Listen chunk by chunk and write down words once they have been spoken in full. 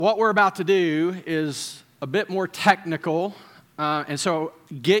What we're about to do is a bit more technical, and so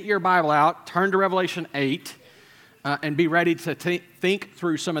get your Bible out, turn to Revelation 8, and be ready to think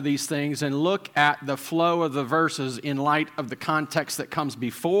through some of these things and look at the flow of the verses in light of the context that comes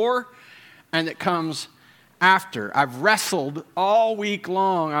before and that comes after. I've wrestled all week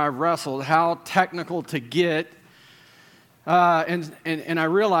long, how technical to get. And I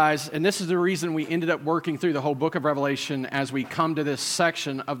realized, and this is the reason we ended up working through the whole book of Revelation as we come to this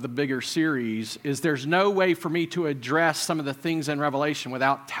section of the bigger series, is there's no way for me to address some of the things in Revelation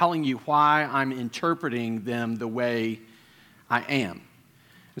without telling you why I'm interpreting them the way I am.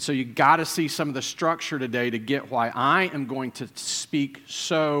 And so you got to see some of the structure today to get why I am going to speak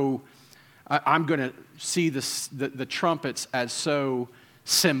so, I'm going to see the trumpets as so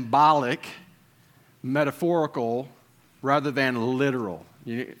symbolic, metaphorical, rather than literal.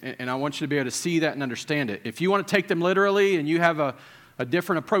 And I want you to be able to see that and understand it. If you want to take them literally and you have a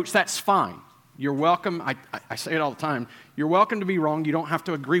different approach, that's fine. You're welcome. I say it all the time. You're welcome to be wrong. You don't have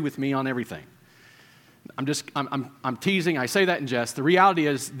to agree with me on everything. I'm teasing. I say that in jest. The reality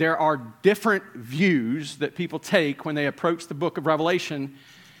is there are different views that people take when they approach the book of Revelation,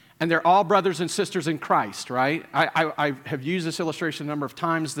 and they're all brothers and sisters in Christ, right? I have used this illustration a number of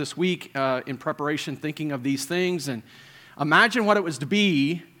times this week in preparation, thinking of these things. And imagine what it was to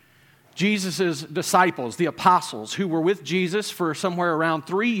be Jesus' disciples, the apostles, who were with Jesus for somewhere around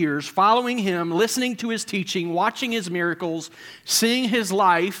 3 years, following him, listening to his teaching, watching his miracles, seeing his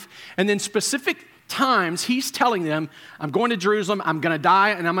life, and then specific times he's telling them, I'm going to Jerusalem, I'm going to die,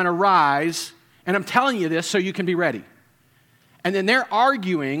 and I'm going to rise, and I'm telling you this so you can be ready. And then they're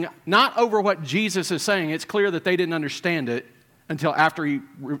arguing, not over what Jesus is saying. It's clear that they didn't understand it until after he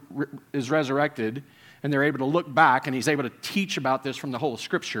is resurrected, and they're able to look back, and he's able to teach about this from the whole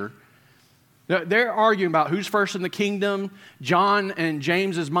Scripture. They're arguing about who's first in the kingdom. John and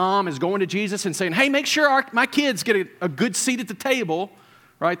James's mom is going to Jesus and saying, hey, make sure my kids get a good seat at the table.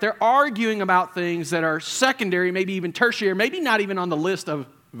 Right? They're arguing about things that are secondary, maybe even tertiary, maybe not even on the list of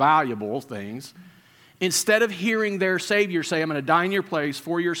valuable things. Instead of hearing their Savior say, I'm going to die in your place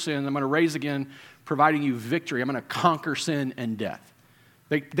for your sin, I'm going to raise again, providing you victory, I'm going to conquer sin and death.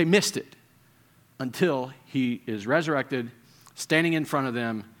 They missed it until he is resurrected, standing in front of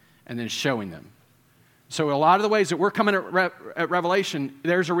them, and then showing them. So a lot of the ways that we're coming at Revelation,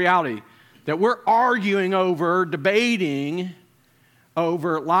 there's a reality that we're arguing over, debating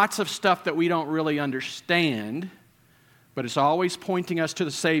over lots of stuff that we don't really understand, but it's always pointing us to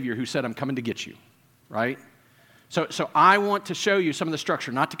the Savior who said, I'm coming to get you. Right? So I want to show you some of the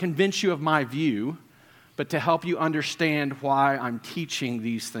structure, not to convince you of my view, but to help you understand why I'm teaching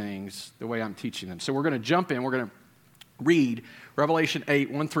these things the way I'm teaching them. So we're going to jump in. We're going to read Revelation 8,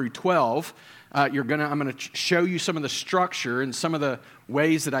 1 through 12. I'm going to show you some of the structure and some of the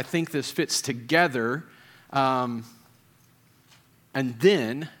ways that I think this fits together. And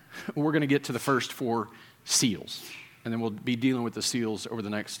then we're going to get to the first four seals. And then we'll be dealing with the seals over the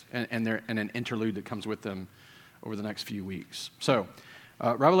next, and an interlude that comes with them over the next few weeks. So,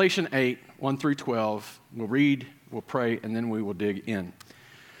 Revelation 8, 1 through 12, we'll read, we'll pray, and then we will dig in.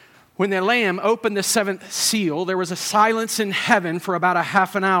 When the Lamb opened the seventh seal, there was a silence in heaven for about a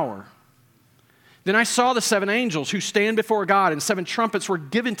half an hour. Then I saw the seven angels who stand before God, and seven trumpets were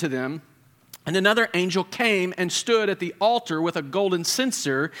given to them. And another angel came and stood at the altar with a golden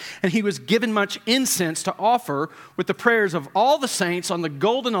censer, and he was given much incense to offer with the prayers of all the saints on the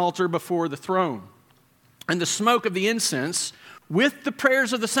golden altar before the throne. And the smoke of the incense, with the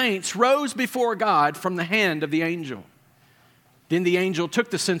prayers of the saints, rose before God from the hand of the angel. Then the angel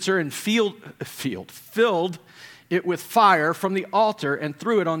took the censer and filled it with fire from the altar and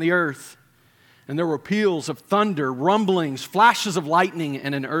threw it on the earth. And there were peals of thunder, rumblings, flashes of lightning,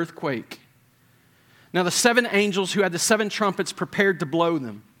 and an earthquake. Now the seven angels who had the seven trumpets prepared to blow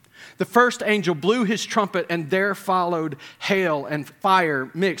them. The first angel blew his trumpet, and there followed hail and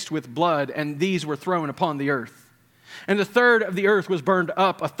fire mixed with blood, and these were thrown upon the earth. And a third of the earth was burned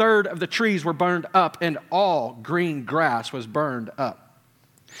up, a third of the trees were burned up, and all green grass was burned up.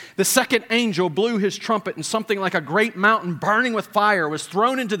 The second angel blew his trumpet, and something like a great mountain burning with fire was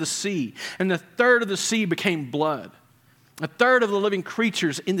thrown into the sea, and a third of the sea became blood. A third of the living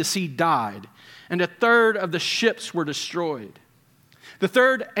creatures in the sea died, and a third of the ships were destroyed. The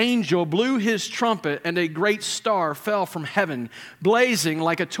third angel blew his trumpet, and a great star fell from heaven, blazing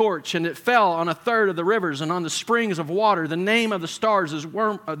like a torch, and it fell on a third of the rivers and on the springs of water. The name of the star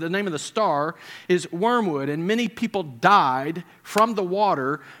is wormwood, and many people died from the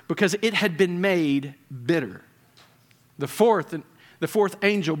water because it had been made bitter. The fourth the fourth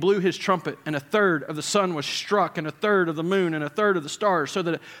angel blew his trumpet, and a third of the sun was struck, and a third of the moon, and a third of the stars, so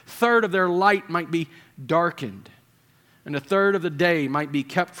that a third of their light might be darkened, and a third of the day might be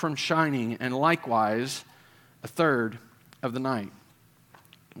kept from shining, and likewise a third of the night.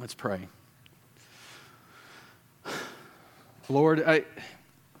 Let's pray. Lord,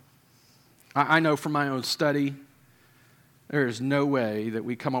 I know from my own study, there is no way that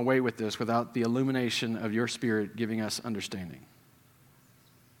we come away with this without the illumination of your Spirit giving us understanding.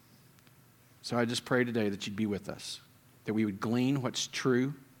 So I just pray today that you'd be with us, that we would glean what's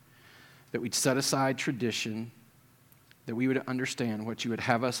true, that we'd set aside tradition, that we would understand what you would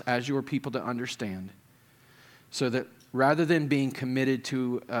have us as your people to understand, so that rather than being committed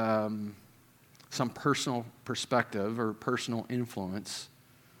to some personal perspective or personal influence,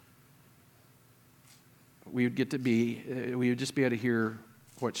 we would just be able to hear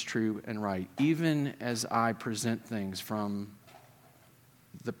what's true and right, even as I present things from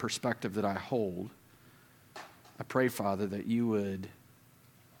the perspective that I hold. I pray, Father, that you would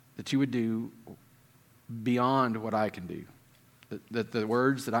do beyond what I can do, that the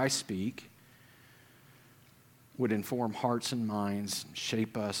words that I speak would inform hearts and minds,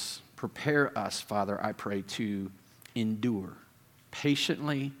 shape us, prepare us, Father, I pray, to endure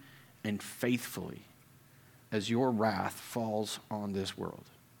patiently and faithfully as your wrath falls on this world.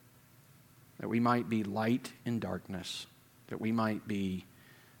 That we might be light in darkness, that we might be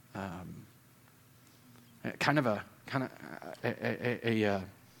an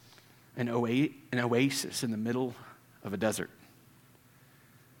oasis in the middle of a desert.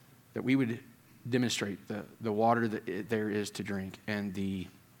 That we would demonstrate the water that there is to drink and the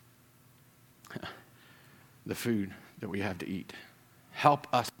food that we have to eat. Help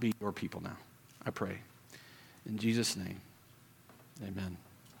us be your people now, I pray. In Jesus' name, amen.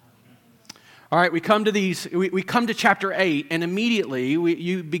 All right, we come to chapter 8, and immediately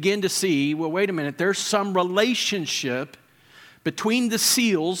you begin to see, well, wait a minute, there's some relationship between the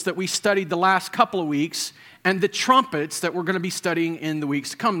seals that we studied the last couple of weeks and the trumpets that we're going to be studying in the weeks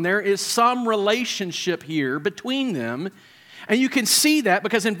to come. There is some relationship here between them, and you can see that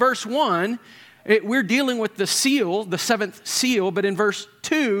because in verse 1, we're dealing with the seal, the seventh seal, but in verse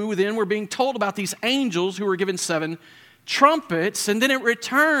 2, then we're being told about these angels who were given 7 trumpets, and then it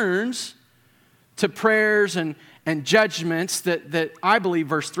returns to prayers and judgments that I believe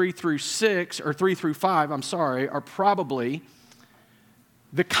verse 3 through 5, are probably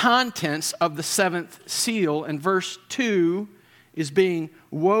the contents of the 7th seal, and verse 2 is being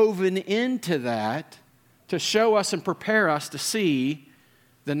woven into that to show us and prepare us to see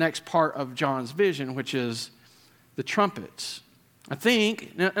the next part of John's vision, which is the trumpets. I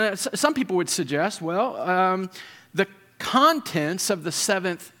think, some people would suggest, the contents of the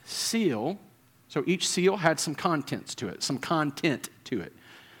 7th seal, so each seal had some contents to it, some content to it.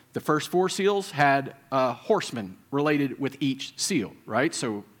 The first 4 seals had horsemen related with each seal, right?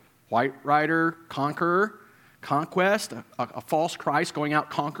 So white rider, conqueror, conquest, a false Christ going out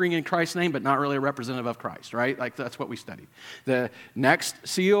conquering in Christ's name, but not really a representative of Christ, right? Like that's what we studied. The next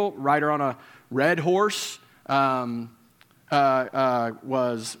seal, rider on a red horse, was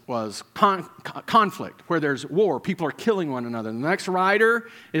conflict, where there's war, people are killing one another. The next rider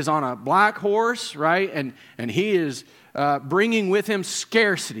is on a black horse, right? And he is bringing with him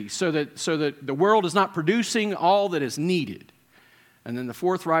scarcity, so that the world is not producing all that is needed. And then the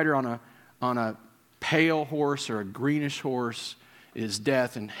fourth rider on a pale horse or a greenish horse is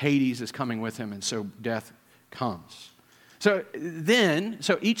death, and Hades is coming with him, and so death comes. So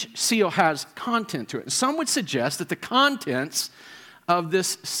each seal has content to it. Some would suggest that the contents of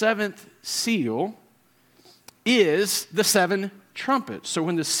this 7th seal is the 7 trumpets. So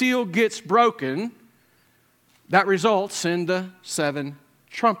when the seal gets broken, that results in the 7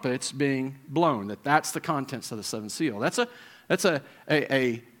 trumpets being blown. That's the contents of the 7th seal. That's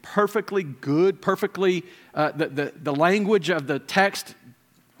a perfectly good, the language of the text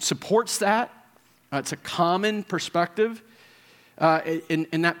supports that. It's a common perspective.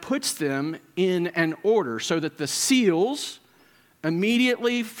 And that puts them in an order so that the seals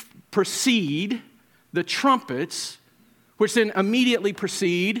immediately precede the trumpets, which then immediately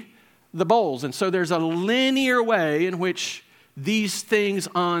precede the bowls. And so there's a linear way in which these things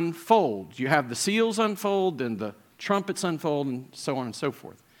unfold. You have the seals unfold, then the trumpets unfold, and so on and so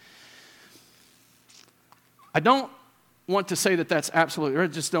forth. I don't want to say that that's absolutely, or I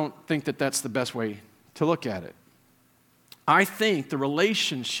just don't think that that's the best way to look at it. I think the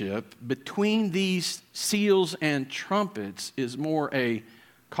relationship between these seals and trumpets is more a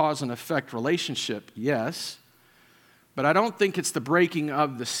cause and effect relationship, yes, but I don't think it's the breaking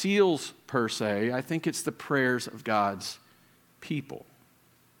of the seals per se. I think it's the prayers of God's people.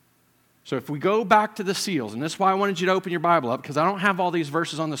 So if we go back to the seals, and this is why I wanted you to open your Bible up, because I don't have all these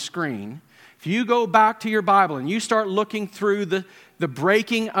verses on the screen. If you go back to your Bible and you start looking through the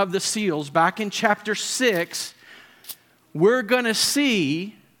breaking of the seals back in chapter 6, we're going to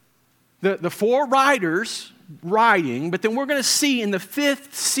see the four writers writing, but then we're going to see in the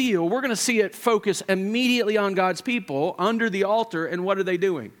fifth seal, we're going to see it focus immediately on God's people under the altar. And what are they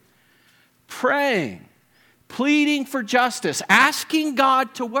doing? Praying, pleading for justice, asking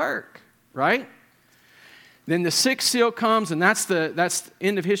God to work. Right? Then the sixth seal comes, and that's the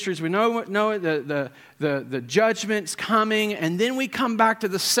end of history as we know it. The judgment's coming, and then we come back to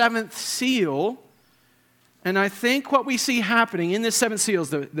the seventh seal, and I think what we see happening in this seventh seal is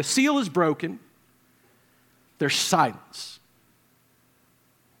the seal is broken. There's silence.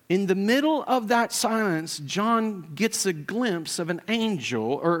 In the middle of that silence, John gets a glimpse of an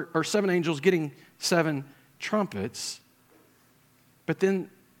angel, or seven angels getting seven trumpets, but then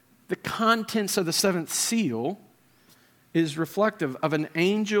the contents of the seventh seal is reflective of an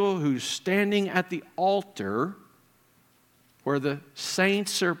angel who's standing at the altar where the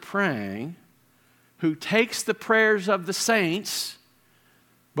saints are praying, who takes the prayers of the saints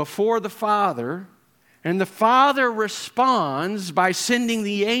before the Father, and the Father responds by sending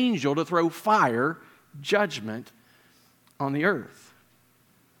the angel to throw fire, judgment on the earth.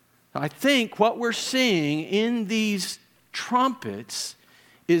 I think what we're seeing in these trumpets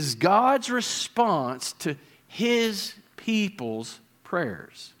is God's response to His people's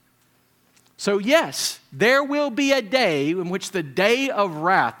prayers. So yes, there will be a day in which the day of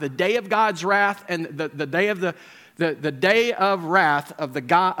wrath, the day of God's wrath, and the day of the day of wrath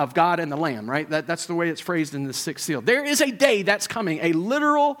of God and the Lamb, right? That's the way it's phrased in the sixth seal. There is a day that's coming, a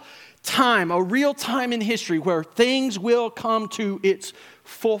literal time, a real time in history where things will come to its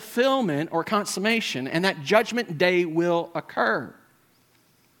fulfillment or consummation, and that judgment day will occur.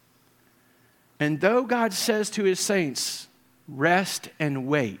 And though God says to His saints, rest and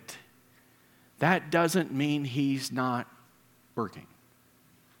wait, that doesn't mean He's not working.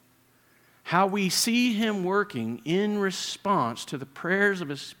 How we see Him working in response to the prayers of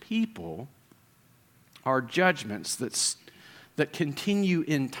His people are judgments that continue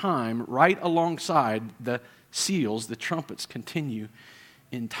in time right alongside the seals. The trumpets continue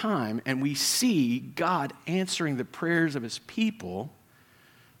in time. And we see God answering the prayers of His people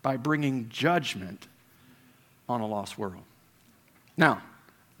by bringing judgment on a lost world. Now,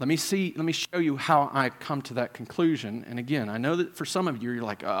 let me show you how I come to that conclusion. And again, I know that for some of you, you're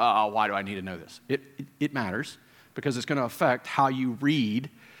like, oh, why do I need to know this? It matters because it's going to affect how you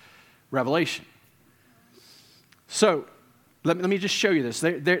read Revelation. So, let me just show you this.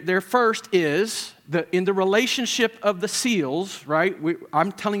 There first is, in the relationship of the seals, right?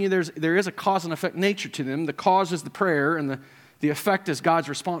 I'm telling you there is a cause and effect nature to them. The cause is the prayer, and the effect is God's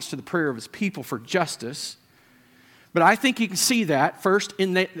response to the prayer of His people for justice. But I think you can see that first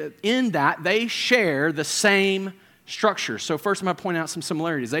in that they share the same structure. So first I'm going to point out some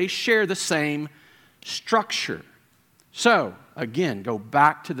similarities. They share the same structure. So again, go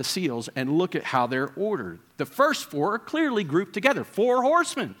back to the seals and look at how they're ordered. The first four are clearly grouped together. 4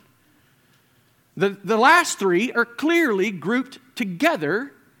 horsemen. The last 3 are clearly grouped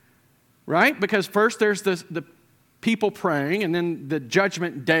together, right? Because first there's the people praying, and then the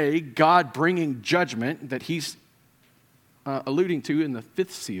judgment day, God bringing judgment that He's alluding to in the 5th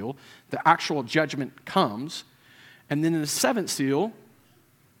seal. The actual judgment comes. And then in the 7th seal,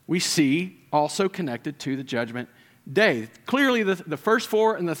 we see also connected to the judgment day. Clearly, the first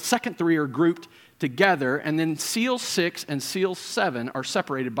 4 and the second 3 are grouped together, and then seal 6 and seal 7 are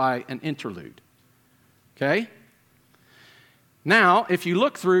separated by an interlude. Okay? Now, if you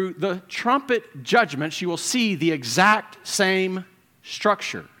look through the trumpet judgments, you will see the exact same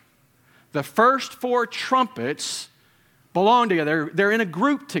structure. The first 4 trumpets belong together. They're in a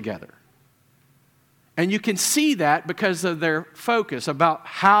group together. And you can see that because of their focus about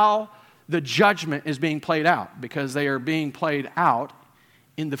how the judgment is being played out, because they are being played out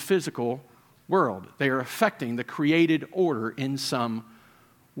in the physical world. They are affecting the created order in some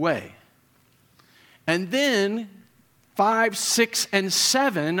way. And then 5, 6, and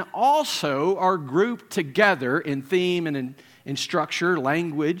 7 also are grouped together in theme and in structure,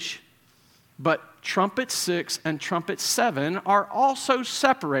 language. But trumpet 6 and trumpet 7 are also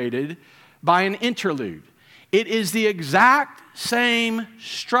separated by an interlude. It is the exact same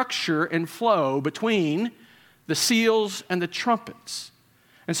structure and flow between the seals and the trumpets.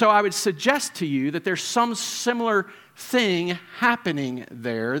 And so I would suggest to you that there's some similar thing happening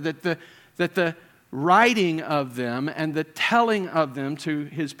there, that the writing of them and the telling of them to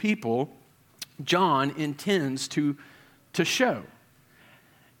his people, John intends to to show.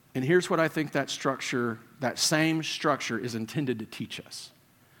 And here's what I think that same structure is intended to teach us.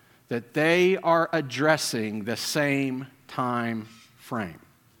 That they are addressing the same time frame.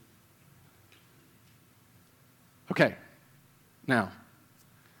 Okay, now,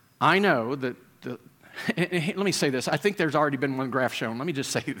 I know that, let me say this. I think there's already been one graph shown. Let me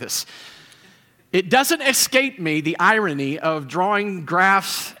just say this. It doesn't escape me the irony of drawing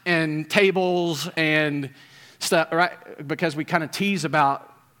graphs and tables and stuff, right? Because we kind of tease about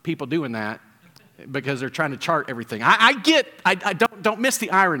people doing that because they're trying to chart everything. I don't miss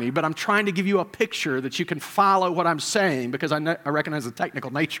the irony, but I'm trying to give you a picture that you can follow what I'm saying because I recognize the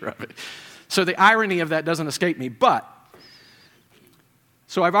technical nature of it. So the irony of that doesn't escape me.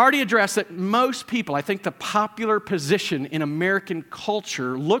 So I've already addressed that most people, I think the popular position in American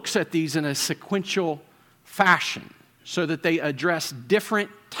culture looks at these in a sequential fashion so that they address different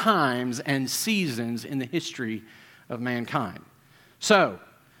times and seasons in the history of mankind. So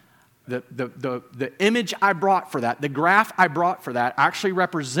the image I brought for that, the graph I brought for that actually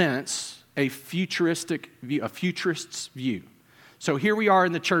represents a futuristic view, a futurist's view. So here we are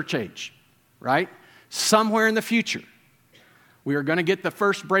in the church age, right? Somewhere in the future, we are going to get the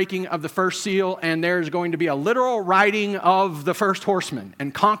first breaking of the first seal, and there's going to be a literal riding of the first horseman,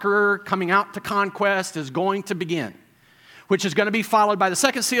 and conqueror coming out to conquest is going to begin, which is going to be followed by the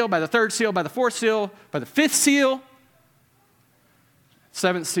second seal, by the third seal, by the fourth seal, by the fifth seal,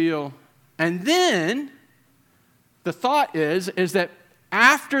 seventh seal, and then the thought is that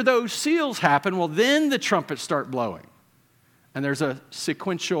after those seals happen, well, then the trumpets start blowing, and there's a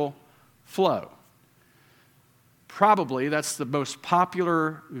sequential flow. Probably that's the most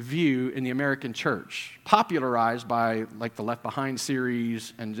popular view in the American church, popularized by like the Left Behind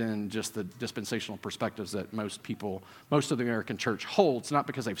series and then just the dispensational perspectives that most of the American church holds, not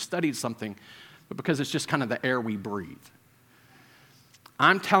because they've studied something, but because it's just kind of the air we breathe.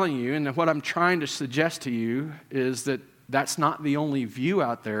 I'm telling you, and what I'm trying to suggest to you is that that's not the only view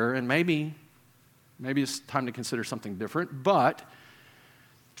out there, and maybe it's time to consider something different, but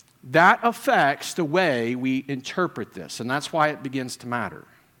that affects the way we interpret this, and that's why it begins to matter.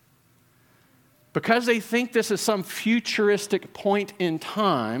 Because they think this is some futuristic point in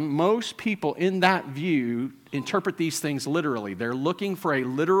time, most people in that view interpret these things literally. They're looking for a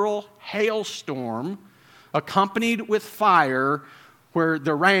literal hailstorm accompanied with fire where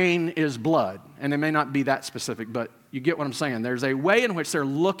the rain is blood. And it may not be that specific, but you get what I'm saying. There's a way in which they're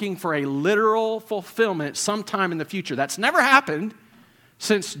looking for a literal fulfillment sometime in the future. That's never happened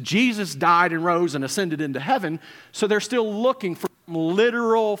since Jesus died and rose and ascended into heaven, so they're still looking for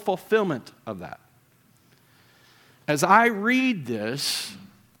literal fulfillment of that. As I read this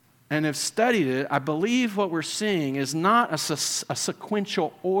and have studied it, I believe what we're seeing is not a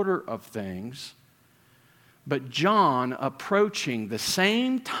sequential order of things, but John approaching the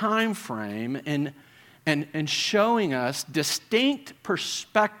same time frame and showing us distinct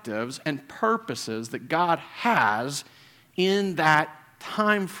perspectives and purposes that God has in that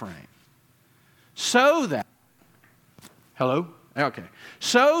time frame. So that,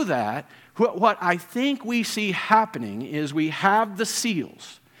 so that what I think we see happening is we have the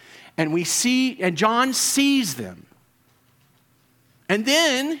seals, and John sees them. And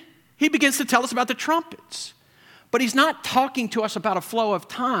then he begins to tell us about the trumpets. But he's not talking to us about a flow of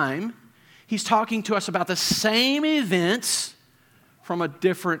time. He's talking to us about the same events from a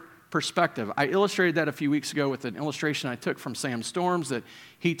different perspective. I illustrated that a few weeks ago with an illustration I took from Sam Storms that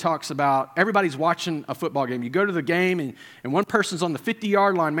he talks about. Everybody's watching a football game. You go to the game and one person's on the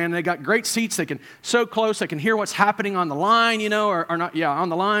 50-yard line, man, they got great seats. They can so close, they can hear what's happening on the line, or not, on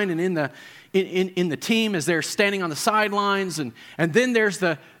the line and in the team as they're standing on the sidelines. And then there's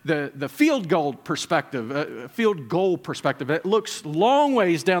the field goal perspective. It looks long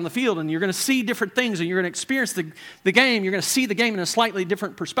ways down the field, and you're going to see different things, and you're going to experience the game. You're going to see the game in a slightly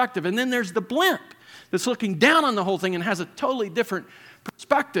different perspective. And then there's the blimp that's looking down on the whole thing and has a totally different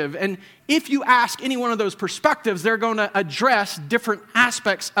perspective. And if you ask any one of those perspectives, they're going to address different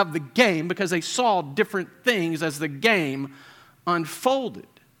aspects of the game because they saw different things as the game unfolded.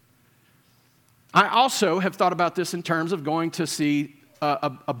 I also have thought about this in terms of going to see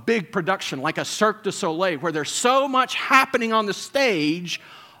a big production like a Cirque du Soleil where there's so much happening on the stage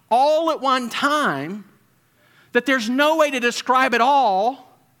all at one time that there's no way to describe it all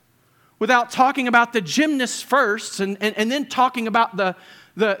without talking about the gymnasts first and then talking about the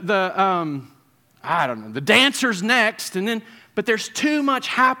dancers next, but there's too much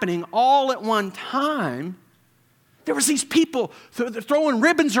happening all at one time. There was these people throwing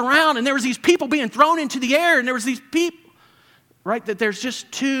ribbons around, and there was these people being thrown into the air, and there was these people, right, that there's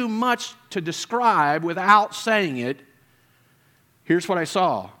just too much to describe without saying it here's what I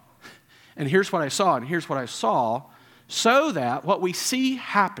saw, and here's what I saw, and here's what I saw, so that what we see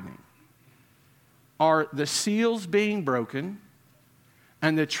happening are the seals being broken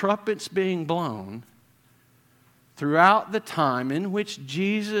and the trumpets being blown throughout the time in which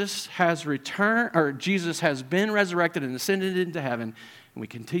Jesus has returned, or Jesus has been resurrected and ascended into heaven, and we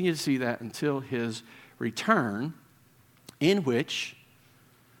continue to see that until his return, in which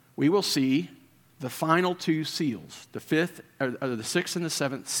we will see the final two seals, the sixth and the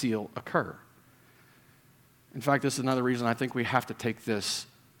seventh seal, occur. In fact, this is another reason I think we have to take this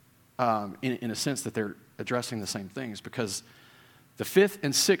in a sense that they're addressing the same things, because the fifth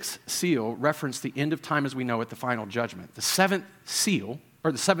and sixth seal reference the end of time as we know it, the final judgment. The seventh seal,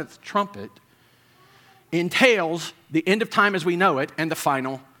 or the seventh trumpet, entails the end of time as we know it and the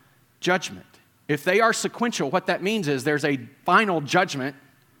final judgment. If they are sequential, what that means is there's a final judgment,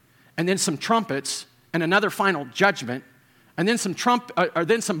 and then some trumpets, and another final judgment, and then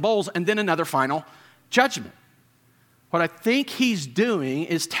some bowls, and then another final judgment. What I think he's doing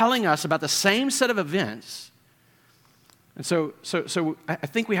is telling us about the same set of events. And so I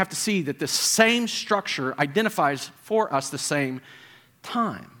think we have to see that the same structure identifies for us the same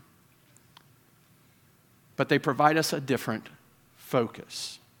time. But they provide us a different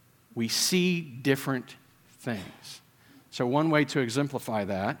focus. We see different things. So one way to exemplify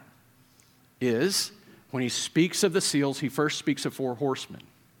that is when he speaks of the seals, he first speaks of 4 horsemen.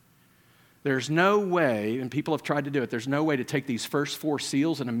 There's no way, and people have tried to do it, there's no way to take these first 4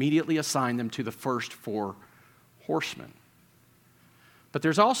 seals and immediately assign them to the first 4 horsemen. But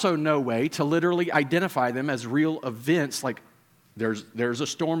there's also no way to literally identify them as real events, like there's a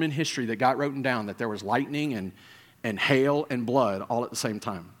storm in history that got written down that there was lightning and hail and blood all at the same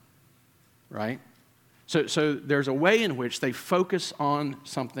time, right? So there's a way in which they focus on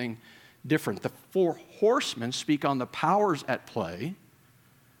something different. The 4 horsemen speak on the powers at play.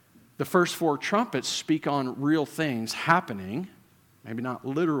 The first 4 trumpets speak on real things happening, maybe not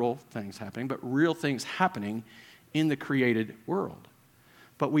literal things happening, but real things happening in the created world.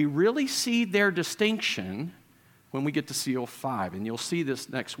 But we really see their distinction when we get to seal 5, and you'll see this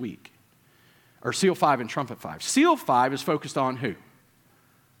next week. Or seal 5 and trumpet 5. Seal 5 is focused on who?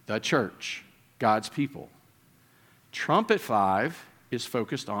 The church, God's people. Trumpet 5 is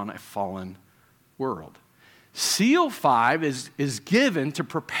focused on a fallen world. Seal 5 is given to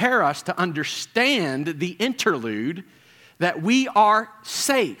prepare us to understand the interlude that we are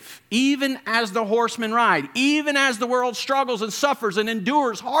safe, even as the horsemen ride, even as the world struggles and suffers and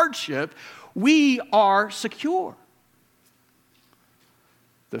endures hardship, we are secure.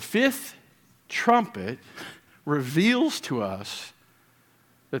 The 5th trumpet reveals to us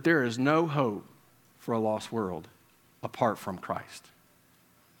that there is no hope for a lost world apart from Christ.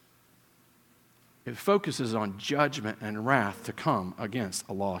 It focuses on judgment and wrath to come against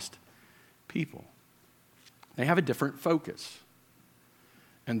a lost people. They have a different focus.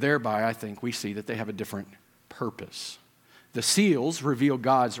 And thereby, I think, we see that they have a different purpose. The seals reveal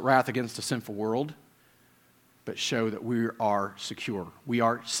God's wrath against a sinful world, but show that we are secure. We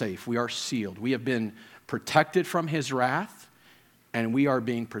are safe. We are sealed. We have been protected from his wrath, and we are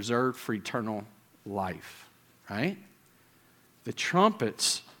being preserved for eternal life. Right? The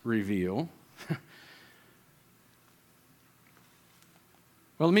trumpets reveal...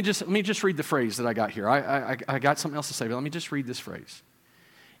 Well, let me just read the phrase that I got here. I got something else to say, but let me just read this phrase.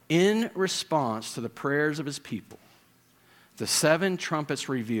 In response to the prayers of his people, the 7 trumpets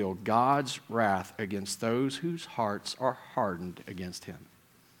reveal God's wrath against those whose hearts are hardened against him.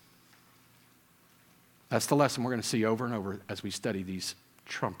 That's the lesson we're going to see over and over as we study these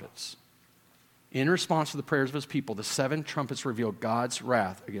trumpets. In response to the prayers of his people, the 7 trumpets reveal God's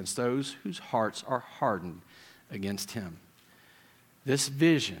wrath against those whose hearts are hardened against him. This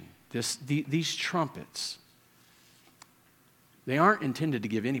vision, these trumpets, they aren't intended to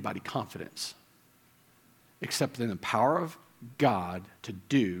give anybody confidence except in the power of God to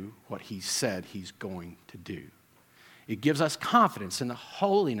do what he said he's going to do. It gives us confidence in the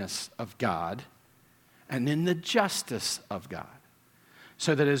holiness of God and in the justice of God.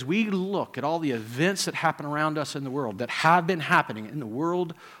 So that as we look at all the events that happen around us in the world, that have been happening in the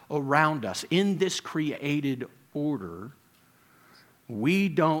world around us, in this created order, we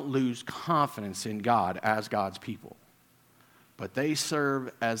don't lose confidence in God as God's people. But they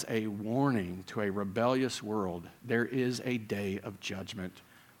serve as a warning to a rebellious world. There is a day of judgment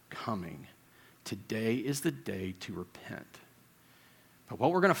coming. Today is the day to repent. But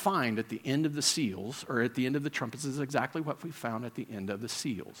what we're going to find at the end of the seals, or at the end of the trumpets, is exactly what we found at the end of the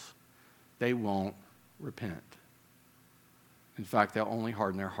seals. They won't repent. In fact, they'll only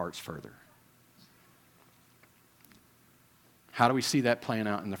harden their hearts further. How do we see that playing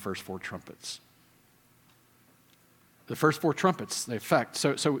out in the first 4 trumpets? The first 4 trumpets, the effect.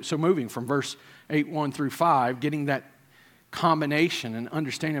 So moving from verse 8, 1 through 5, getting that combination and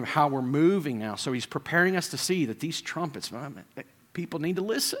understanding of how we're moving now. So he's preparing us to see that these trumpets, people need to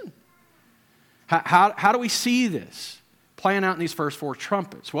listen. How do we see this playing out in these first 4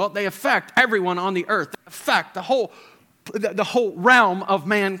 trumpets? Well, they affect everyone on the earth. They affect the whole realm of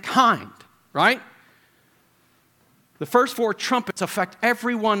mankind, right? The first 4 trumpets affect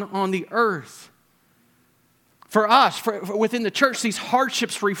everyone on the earth. For us, within the church, these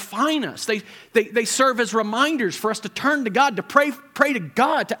hardships refine us. They serve as reminders for us to turn to God, to pray to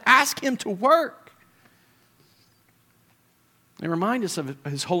God, to ask Him to work. They remind us of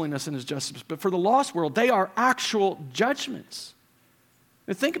His holiness and His justice. But for the lost world, they are actual judgments.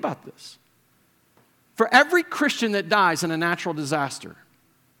 Now think about this. For every Christian that dies in a natural disaster,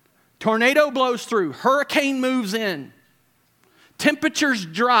 tornado blows through, hurricane moves in, temperatures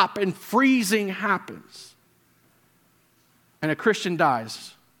drop, and freezing happens, and a Christian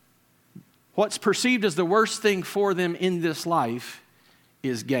dies, what's perceived as the worst thing for them in this life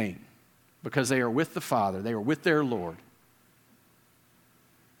is gain, because they are with the Father, they are with their Lord.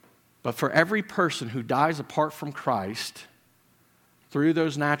 But for every person who dies apart from Christ through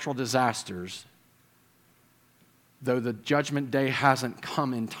those natural disasters, though the judgment day hasn't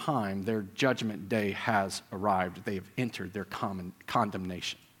come in time, their judgment day has arrived. They have entered their common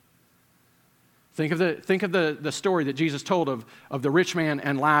condemnation. Think of the story that Jesus told of the rich man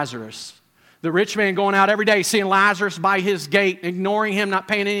and Lazarus. The rich man going out every day, seeing Lazarus by his gate, ignoring him, not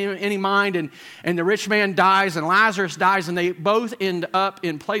paying any mind, and the rich man dies and Lazarus dies, and they both end up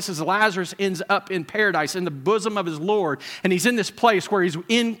in places. Lazarus ends up in paradise, in the bosom of his Lord, and he's in this place where he's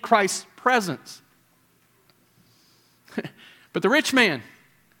in Christ's presence. But the rich man,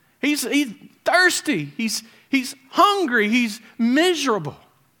 he's thirsty, he's hungry, he's miserable.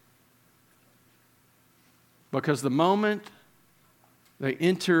 Because the moment they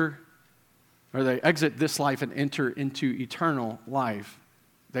enter, or they exit this life and enter into eternal life,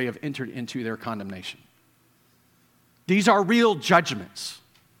 they have entered into their condemnation. These are real judgments.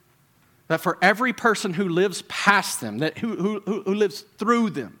 That for every person who lives past them, that who lives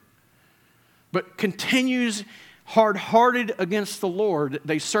through them, but continues hard-hearted against the Lord,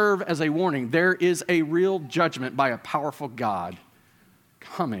 they serve as a warning. There is a real judgment by a powerful God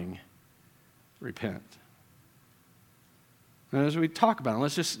coming. Repent. And as we talk about them,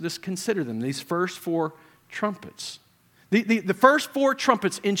 let's just consider them, these first 4 trumpets. The first 4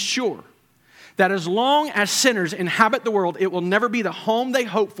 trumpets ensure that as long as sinners inhabit the world, it will never be the home they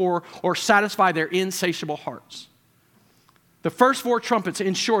hope for or satisfy their insatiable hearts. The first 4 trumpets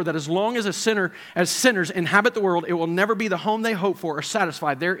ensure that as long as sinners inhabit the world, it will never be the home they hope for or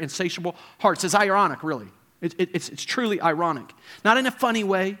satisfy their insatiable hearts. It's ironic, really. It's truly ironic. Not in a funny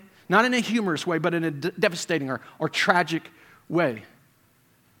way, not in a humorous way, but in a devastating or tragic way.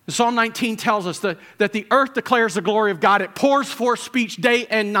 Psalm 19 tells us that the earth declares the glory of God. It pours forth speech day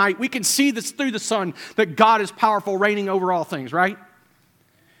and night. We can see this through the sun, that God is powerful, reigning over all things, right?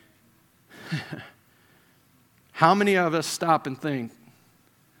 How many of us stop and think,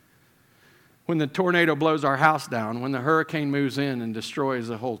 when the tornado blows our house down, when the hurricane moves in and destroys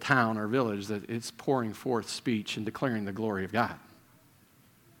a whole town or village, that it's pouring forth speech and declaring the glory of God?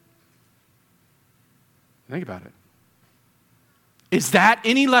 Think about it. Is that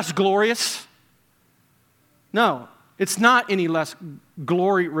any less glorious? No, it's not any less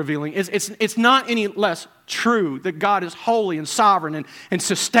glory revealing. It's not any less true that God is holy and sovereign and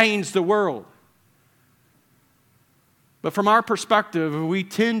sustains the world. But from our perspective, we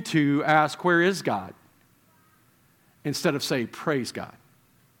tend to ask, where is God? Instead of say, praise God.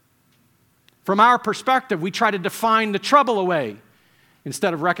 From our perspective, we try to define the trouble away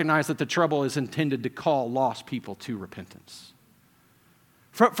instead of recognize that the trouble is intended to call lost people to repentance.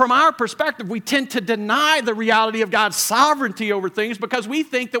 From our perspective, we tend to deny the reality of God's sovereignty over things because we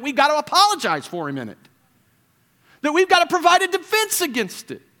think that we've got to apologize for Him in it. That we've got to provide a defense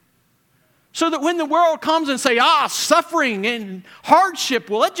against it. So that when the world comes and say, suffering and hardship,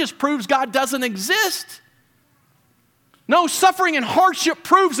 well, it just proves God doesn't exist. No, suffering and hardship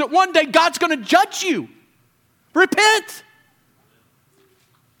proves that one day God's going to judge you. Repent.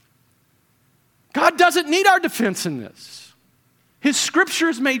 God doesn't need our defense in this. His scripture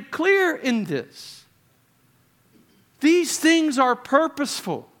is made clear in this. These things are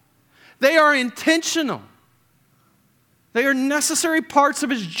purposeful. They are intentional. They are necessary parts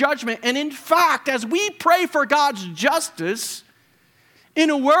of His judgment. And in fact, as we pray for God's justice in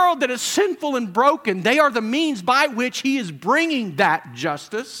a world that is sinful and broken, they are the means by which He is bringing that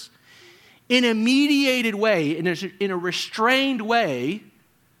justice in a mediated way, in a restrained way,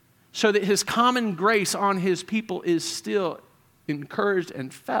 so that his common grace on his people is still encouraged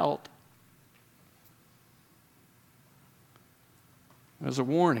and felt, as a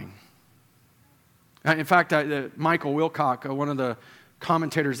warning. In fact, Michael Wilcock, one of the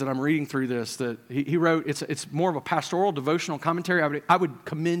commentators that I'm reading through this, that he wrote, it's more of a pastoral devotional commentary. I would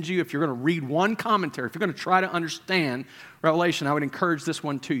commend you, if you're going to read one commentary, if you're going to try to understand Revelation, I would encourage this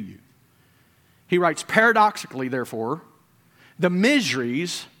one to you. He writes, paradoxically, therefore, the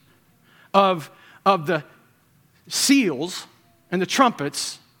miseries of the seals and the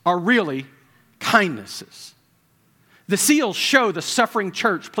trumpets are really kindnesses. The seals show the suffering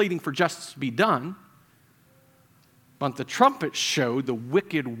church pleading for justice to be done, but the trumpets show the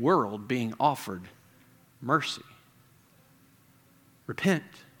wicked world being offered mercy. Repent,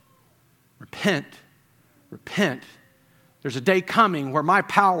 repent, repent. There's a day coming where my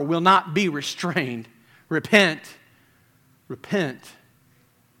power will not be restrained. Repent, repent,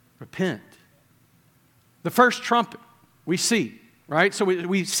 repent. The first trumpet we see, right? So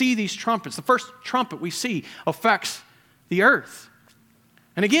we see these trumpets. The first trumpet we see affects the earth.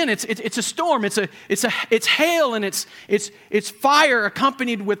 And again, it's a storm. It's hail, and it's fire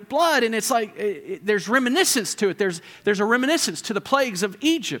accompanied with blood, and it's like there's reminiscence to it. There's a reminiscence to the plagues of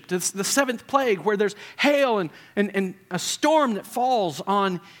Egypt. It's the seventh plague where there's hail and a storm that falls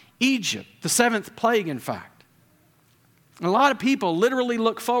on Egypt. The seventh plague, in fact. And a lot of people literally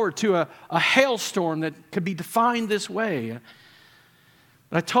look forward to a hailstorm that could be defined this way.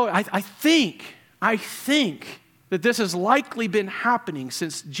 But I think that this has likely been happening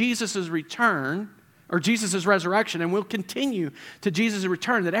since Jesus' return, or Jesus' resurrection, and will continue to Jesus'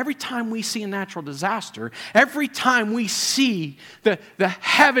 return, that every time we see a natural disaster, every time we see the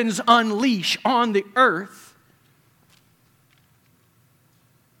heavens unleash on the earth,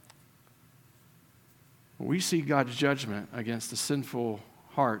 we see God's judgment against the sinful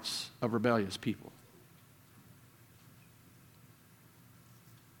hearts of rebellious people.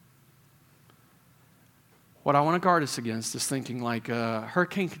 What I want to guard us against is thinking like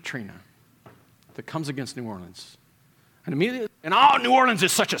Hurricane Katrina that comes against New Orleans. And immediately, New Orleans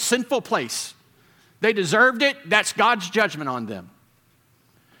is such a sinful place. They deserved it. That's God's judgment on them.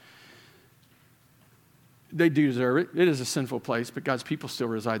 They do deserve it. It is a sinful place, but God's people still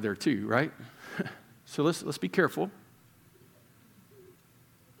reside there too, right? So let's be careful.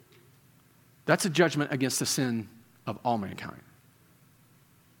 That's a judgment against the sin of all mankind.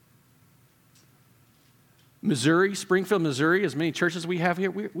 Missouri, Springfield, Missouri, as many churches we have here,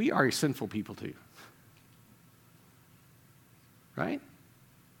 we are a sinful people too. Right?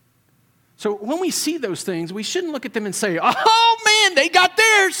 So when we see those things, we shouldn't look at them and say, oh man, they got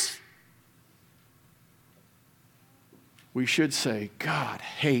theirs. We should say, God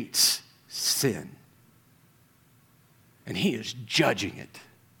hates sin. And he is judging it.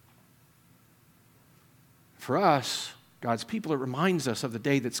 For us, God's people, it reminds us of the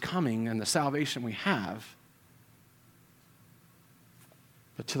day that's coming and the salvation we have.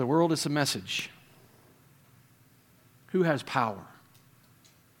 But to the world, it's a message. Who has power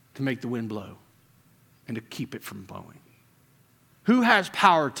to make the wind blow and to keep it from blowing? Who has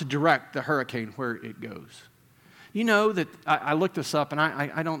power to direct the hurricane where it goes? You know that I looked this up, and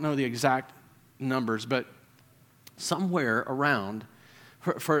I don't know the exact numbers, but somewhere around,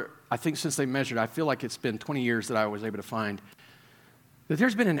 for I think since they measured, I feel like it's been 20 years that I was able to find, that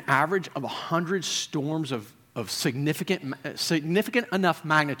there's been an average of 100 storms of significant enough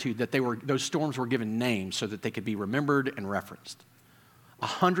magnitude that those storms were given names so that they could be remembered and referenced.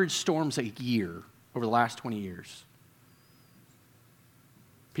 100 storms a year over the last 20 years.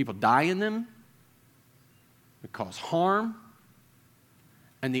 People die in them. They cause harm.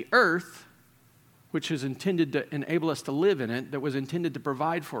 And the earth, which is intended to enable us to live in it, that was intended to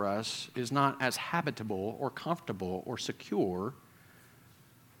provide for us, is not as habitable or comfortable or secure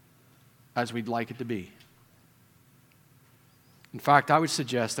as we'd like it to be. In fact, I would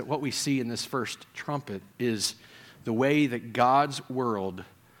suggest that what we see in this first trumpet is the way that God's world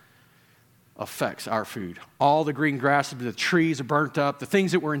affects our food. All the green grass, the trees are burnt up, the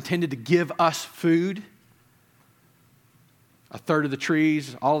things that were intended to give us food, a third of the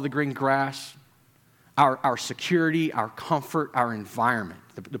trees, all of the green grass, our security, our comfort, our environment,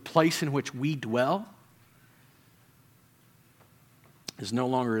 the place in which we dwell is no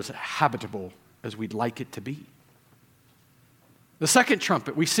longer as habitable as we'd like it to be. The second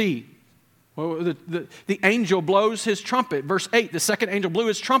trumpet we see, the angel blows his trumpet. Verse 8, the second angel blew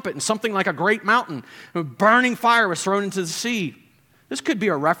his trumpet, and something like a great mountain, burning fire was thrown into the sea. This could be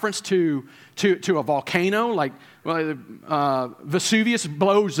a reference to a volcano, like Vesuvius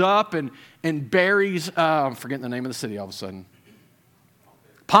blows up and buries, I'm forgetting the name of the city all of a sudden.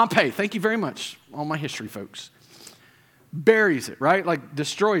 Pompeii, thank you very much, all my history folks. Buries it, right? Like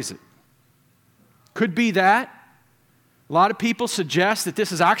destroys it. Could be that. A lot of people suggest that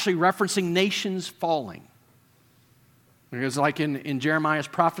this is actually referencing nations falling. Because like in Jeremiah's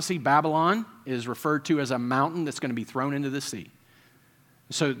prophecy, Babylon is referred to as a mountain that's going to be thrown into the sea.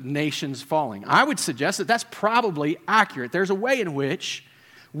 So nations falling. I would suggest that that's probably accurate. There's a way in which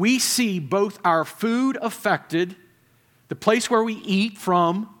we see both our food affected, the place where we eat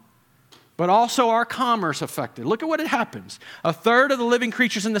from, but also our commerce affected. Look at what happens. A third of the living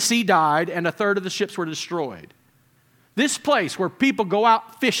creatures in the sea died, and a third of the ships were destroyed. This place where people go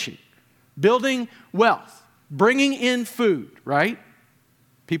out fishing, building wealth, bringing in food, right?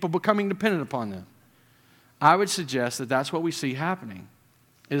 People becoming dependent upon them. I would suggest that that's what we see happening,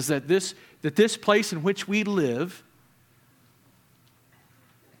 is that this place in which we live,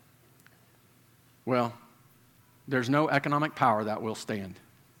 well, there's no economic power that will stand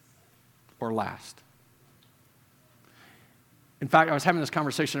or last. In fact, I was having this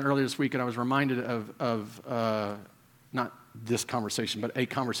conversation earlier this week, and I was reminded of not this conversation, but a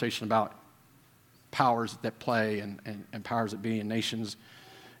conversation about powers that play and powers that be in nations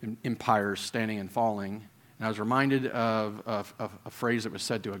and empires standing and falling. And I was reminded of a phrase that was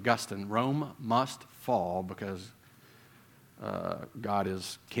said to Augustine: Rome must fall because God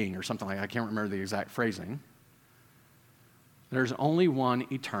is king, or something like that. I can't remember the exact phrasing. There's only one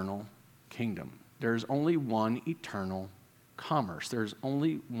eternal kingdom. There's only one eternal commerce. There's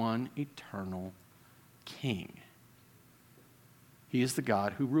only one eternal king. He is the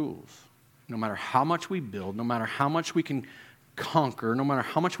God who rules. No matter how much we build, no matter how much we can conquer, no matter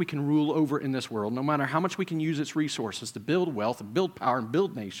how much we can rule over in this world, no matter how much we can use its resources to build wealth and build power and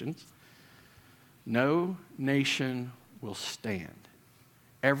build nations, no nation will stand.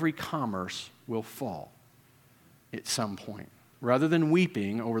 Every commerce will fall at some point. Rather than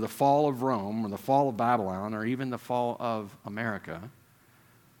weeping over the fall of Rome or the fall of Babylon or even the fall of America,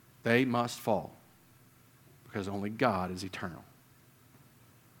 they must fall because only God is eternal.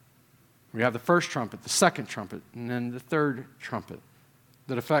 We have the first trumpet, the second trumpet, and then the third trumpet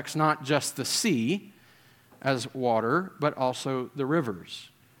that affects not just the sea as water, but also the rivers.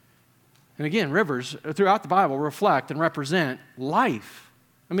 And again, rivers throughout the Bible reflect and represent life.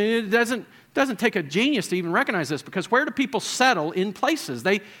 I mean, it doesn't take a genius to even recognize this, because where do people settle in places?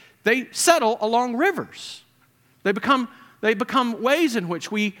 They settle along rivers. They become ways in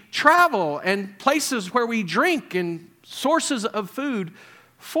which we travel and places where we drink and sources of food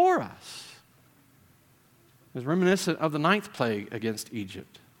for us. It's reminiscent of the 9th plague against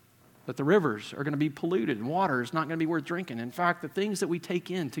Egypt, that the rivers are going to be polluted and water is not going to be worth drinking. In fact, the things that we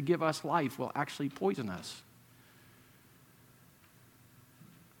take in to give us life will actually poison us.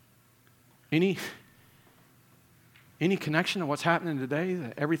 Any connection to what's happening today,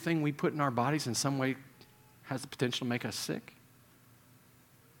 that everything we put in our bodies in some way has the potential to make us sick?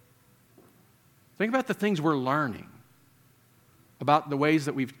 Think about the things we're learning about the ways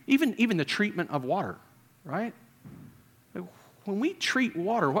that we've, even the treatment of water, right? When we treat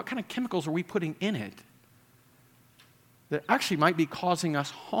water, what kind of chemicals are we putting in it that actually might be causing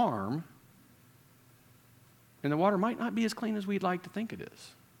us harm? And the water might not be as clean as we'd like to think it is.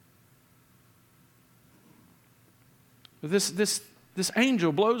 This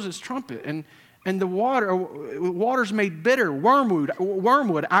angel blows his trumpet, and the water's made bitter.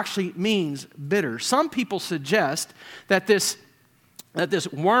 Wormwood actually means bitter. Some people suggest that this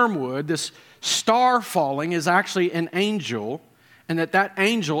wormwood, this star falling, is actually an angel, and that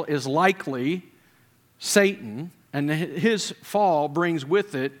angel is likely Satan, and his fall brings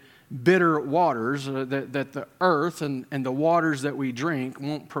with it bitter waters that the earth and the waters that we drink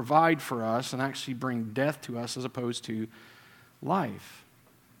won't provide for us and actually bring death to us as opposed to life.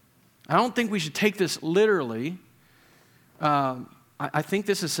 I don't think we should take this literally. I think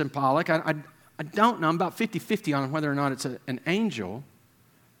this is symbolic. I don't know. I'm about 50-50 on whether or not it's an angel.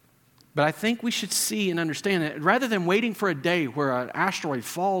 But I think we should see and understand that rather than waiting for a day where an asteroid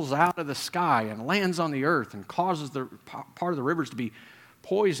falls out of the sky and lands on the earth and causes the part of the rivers to be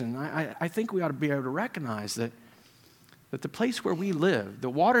poisoned, I think we ought to be able to recognize that the place where we live, the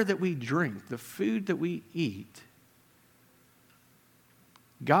water that we drink, the food that we eat,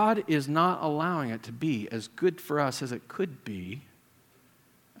 God is not allowing it to be as good for us as it could be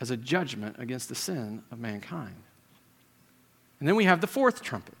as a judgment against the sin of mankind. And then we have the fourth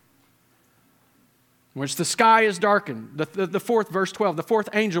trumpet. in which the sky is darkened. The fourth, verse 12, the fourth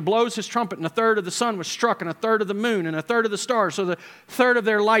angel blows his trumpet, and a third of the sun was struck, and a third of the moon, and a third of the stars, so the third of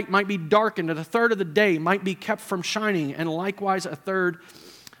their light might be darkened, and a third of the day might be kept from shining, and likewise a third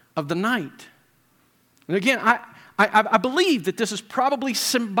of the night. And again, I believe that this is probably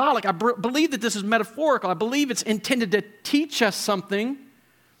symbolic. I believe that this is metaphorical. I believe it's intended to teach us something.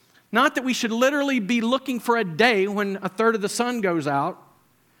 Not that we should literally be looking for a day when a third of the sun goes out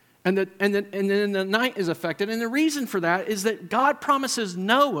and then the night is affected. And the reason for that is that God promises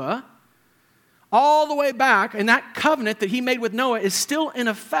Noah all the way back, and that covenant that he made with Noah is still in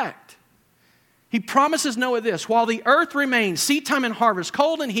effect. He promises Noah this: while the earth remains, seed time and harvest,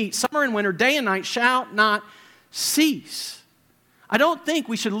 cold and heat, summer and winter, day and night shall not cease. I don't think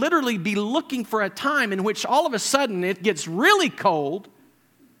we should literally be looking for a time in which all of a sudden it gets really cold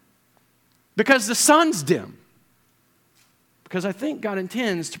because the sun's dim. Because I think God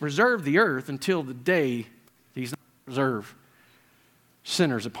intends to preserve the earth until the day He's not going to preserve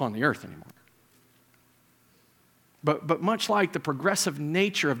sinners upon the earth anymore. But much like the progressive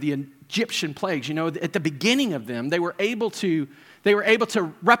nature of the Egyptian plagues, at the beginning of them, they were able to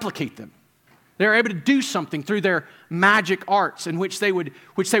replicate them. They were able to do something through their magic arts in which they would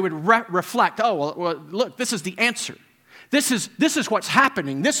reflect. Oh, well, look, this is the answer. This is what's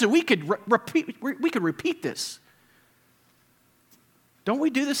happening. We could repeat this. Don't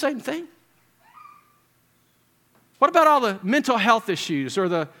we do the same thing? What about all the mental health issues or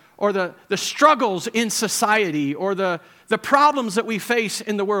the struggles in society or the problems that we face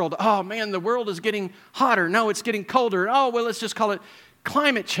in the world? Oh man, the world is getting hotter. No, it's getting colder. Oh, well, let's just call it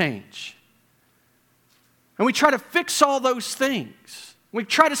climate change. And we try to fix all those things. We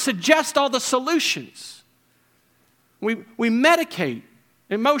try to suggest all the solutions. We medicate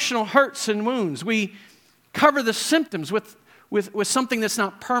emotional hurts and wounds. We cover the symptoms with something that's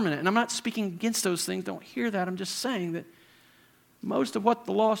not permanent. And I'm not speaking against those things. Don't hear that. I'm just saying that most of what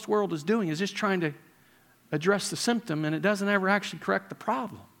the lost world is doing is just trying to address the symptom, and it doesn't ever actually correct the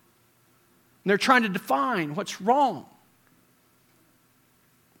problem. And they're trying to define what's wrong.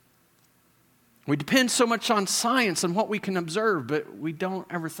 We depend so much on science and what we can observe, but we don't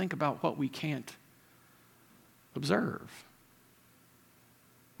ever think about what we can't observe.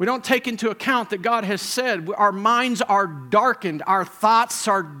 We don't take into account that God has said our minds are darkened, our thoughts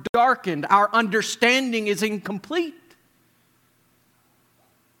are darkened, our understanding is incomplete.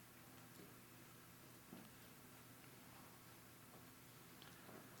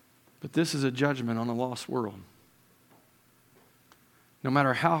 But this is a judgment on a lost world. No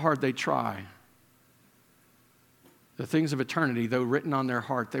matter how hard they try, the things of eternity, though written on their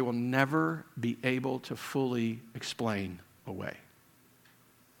heart, they will never be able to fully explain away.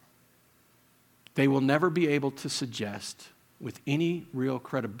 They will never be able to suggest with any real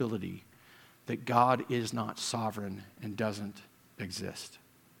credibility that God is not sovereign and doesn't exist.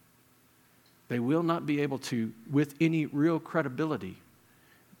 They will not be able to, with any real credibility,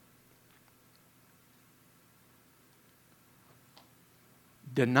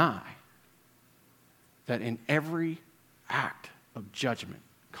 deny that in every act of judgment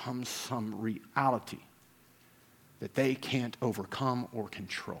comes some reality that they can't overcome or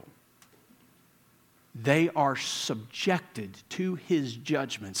control. They are subjected to His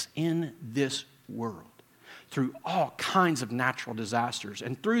judgments in this world through all kinds of natural disasters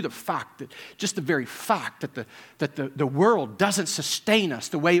and through the fact that, just the very fact that the world doesn't sustain us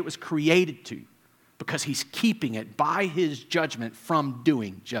the way it was created to, because He's keeping it by His judgment from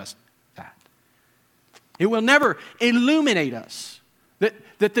doing just that. It will never illuminate us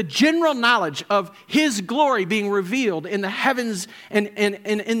that the general knowledge of His glory being revealed in the heavens and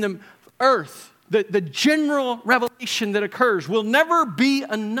in the earth, the general revelation that occurs will never be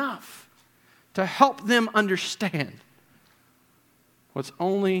enough to help them understand what's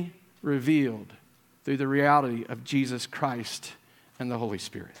only revealed through the reality of Jesus Christ and the Holy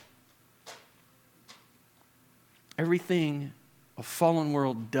Spirit. Everything a fallen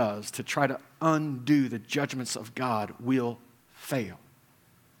world does to try to undo the judgments of God will fail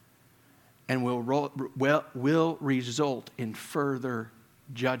and will result in further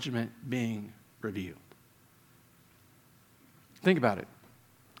judgment being revealed. Think about it.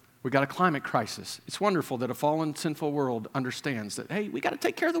 We've got a climate crisis. It's wonderful that a fallen, sinful world understands that, hey, we got to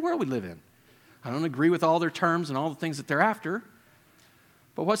take care of the world we live in. I don't agree with all their terms and all the things that they're after,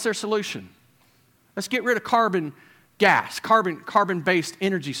 but what's their solution? Let's get rid of carbon gas, carbon-based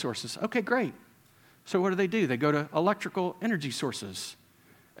energy sources. Okay, great. So what do? They go to electrical energy sources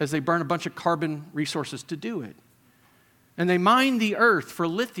as they burn a bunch of carbon resources to do it. And they mine the earth for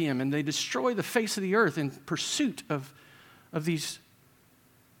lithium, and they destroy the face of the earth in pursuit of these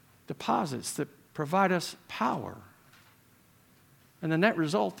deposits that provide us power. And the net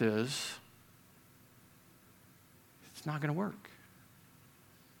result is it's not going to work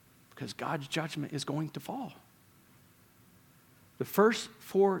because God's judgment is going to fall. The first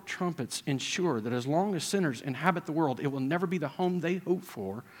 4 trumpets ensure that as long as sinners inhabit the world, it will never be the home they hope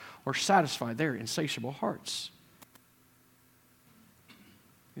for or satisfy their insatiable hearts.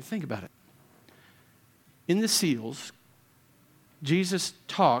 You think about it. In the seals, Jesus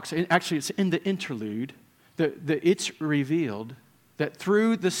talks, and actually it's in the interlude, that it's revealed that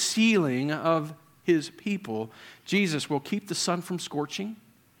through the sealing of his people, Jesus will keep the sun from scorching.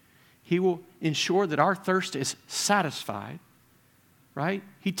 He will ensure that our thirst is satisfied. Right?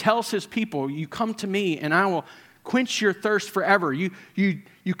 He tells his people, you come to me and I will quench your thirst forever. You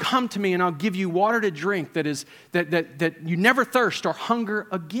come to me and I'll give you water to drink that you never thirst or hunger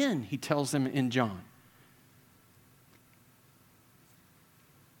again, he tells them in John.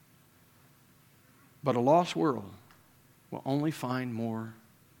 But a lost world will only find more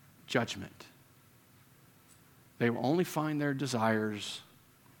judgment. They will only find their desires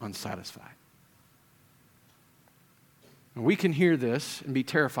unsatisfied. We can hear this and be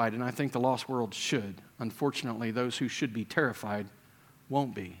terrified, and I think the lost world should. Unfortunately, those who should be terrified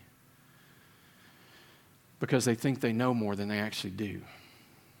won't be because they think they know more than they actually do.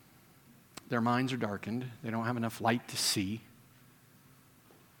 Their minds are darkened. They don't have enough light to see.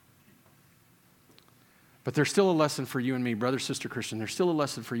 But there's still a lesson for you and me, brother, sister, Christian. There's still a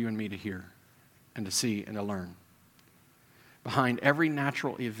lesson for you and me to hear and to see and to learn. Behind every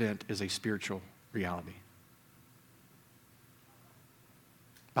natural event is a spiritual reality.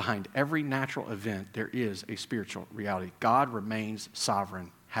 Behind every natural event, there is a spiritual reality. God remains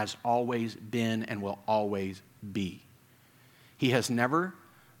sovereign, has always been, and will always be. He has never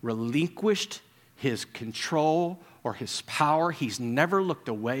relinquished his control or his power. He's never looked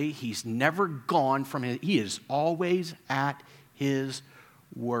away. He's never gone from it. He is always at his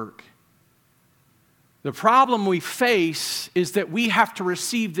work. The problem we face is that we have to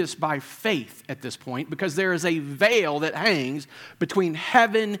receive this by faith at this point because there is a veil that hangs between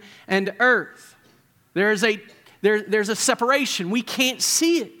heaven and earth. There's a separation. We can't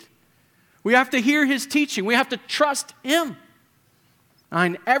see it. We have to hear his teaching. We have to trust him.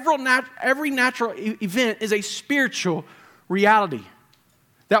 And every natural event is a spiritual reality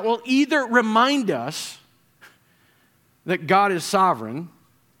that will either remind us that God is sovereign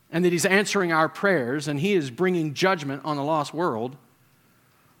and that he's answering our prayers and he is bringing judgment on the lost world,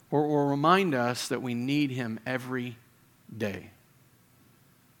 or will remind us that we need him every day.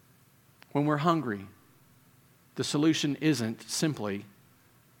 When we're hungry, the solution isn't simply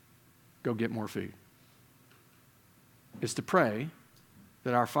go get more food. It's to pray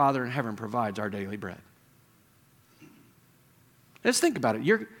that our Father in heaven provides our daily bread. Let's think about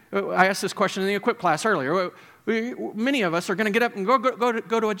it. I asked this question in the equip class earlier. Many of us are going to get up and go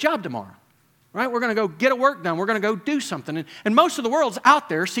to a job tomorrow, right? We're going to go get a work done. We're going to go do something. And most of the world's out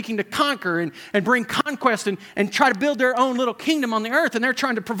there seeking to conquer and bring conquest and try to build their own little kingdom on the earth. And they're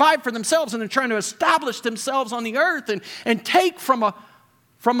trying to provide for themselves and they're trying to establish themselves on the earth and take from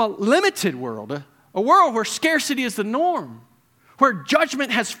a limited world, a world where scarcity is the norm, where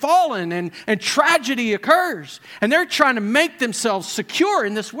judgment has fallen and tragedy occurs. And they're trying to make themselves secure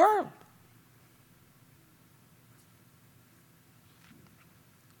in this world.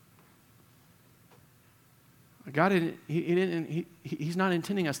 God, he's not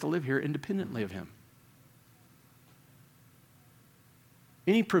intending us to live here independently of him.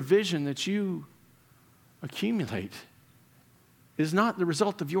 Any provision that you accumulate is not the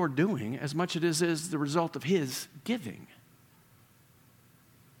result of your doing as much as it is the result of his giving.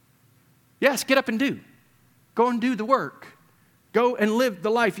 Yes, get up and do. Go and do the work. Go and live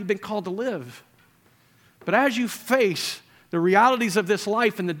the life you've been called to live. But as you face the realities of this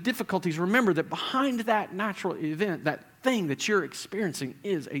life and the difficulties, remember that behind that natural event, that thing that you're experiencing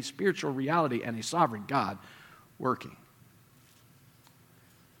is a spiritual reality and a sovereign God working.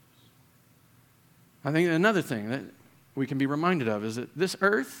 I think another thing that we can be reminded of is that this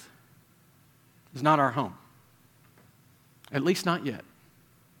earth is not our home. At least not yet.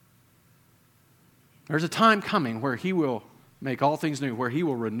 There's a time coming where he will make all things new, where he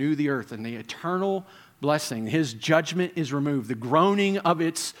will renew the earth and the eternal blessing. His judgment is removed. The groaning of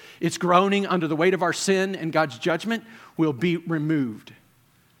its groaning under the weight of our sin and God's judgment will be removed. I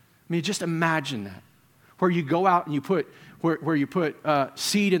mean, just imagine that. Where you go out and you put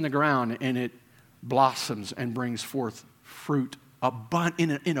seed in the ground and it blossoms and brings forth fruit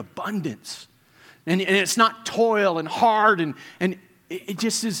in abundance. And it's not toil and hard and it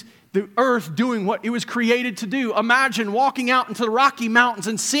just is the earth doing what it was created to do. Imagine walking out into the Rocky Mountains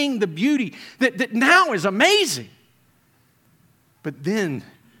and seeing the beauty that now is amazing. But then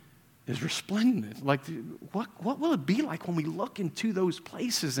is resplendent. Like, what will it be like when we look into those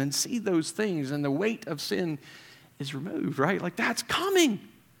places and see those things and the weight of sin is removed, right? Like, that's coming.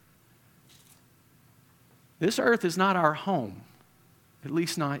 This earth is not our home, at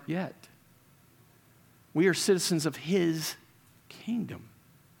least not yet. We are citizens of His kingdom.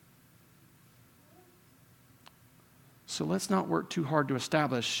 So let's not work too hard to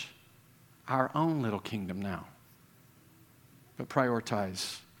establish our own little kingdom now, but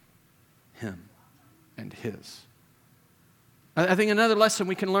prioritize Him and His. I think another lesson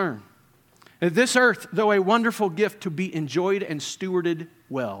we can learn, that this earth, though a wonderful gift to be enjoyed and stewarded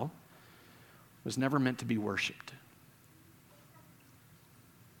well, was never meant to be worshiped.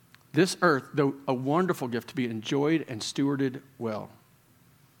 This earth, though a wonderful gift to be enjoyed and stewarded well,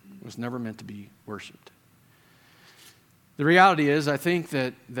 was never meant to be worshiped. The reality is, I think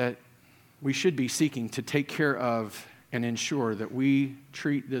that we should be seeking to take care of and ensure that we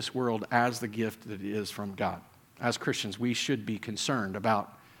treat this world as the gift that it is from God. As Christians, we should be concerned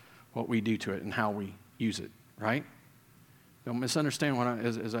about what we do to it and how we use it, right? Don't misunderstand what I'm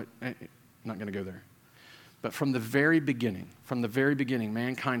not going to go there. But from the very beginning,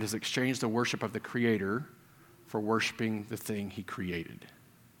 mankind has exchanged the worship of the Creator for worshiping the thing He created.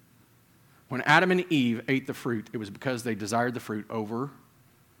 When Adam and Eve ate the fruit, it was because they desired the fruit over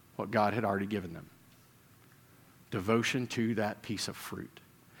what God had already given them. Devotion to that piece of fruit.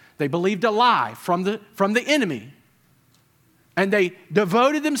 They believed a lie from the enemy. And they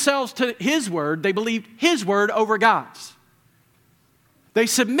devoted themselves to His word. They believed His word over God's. They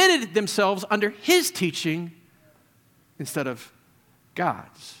submitted themselves under His teaching instead of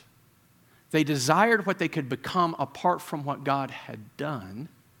God's. They desired what they could become apart from what God had done.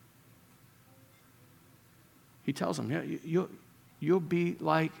 He tells them, yeah, you'll be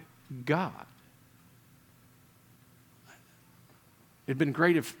like God. It'd been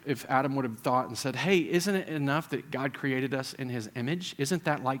great if Adam would have thought and said, hey, isn't it enough that God created us in His image? Isn't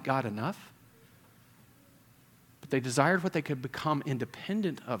that like God enough? But they desired what they could become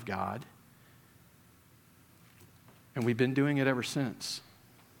independent of God, and we've been doing it ever since.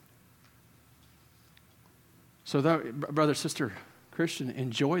 So, brother, sister, Christian,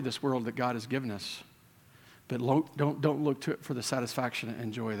 enjoy this world that God has given us, but don't look to it for the satisfaction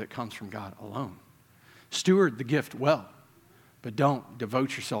and joy that comes from God alone. Steward the gift well, but don't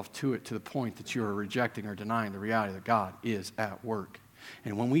devote yourself to it to the point that you are rejecting or denying the reality that God is at work.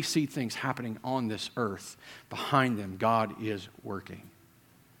 And when we see things happening on this earth, behind them, God is working.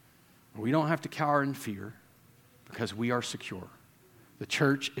 We don't have to cower in fear because we are secure. The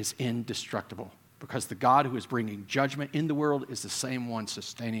church is indestructible because the God who is bringing judgment in the world is the same one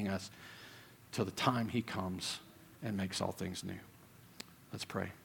sustaining us till the time He comes and makes all things new. Let's pray.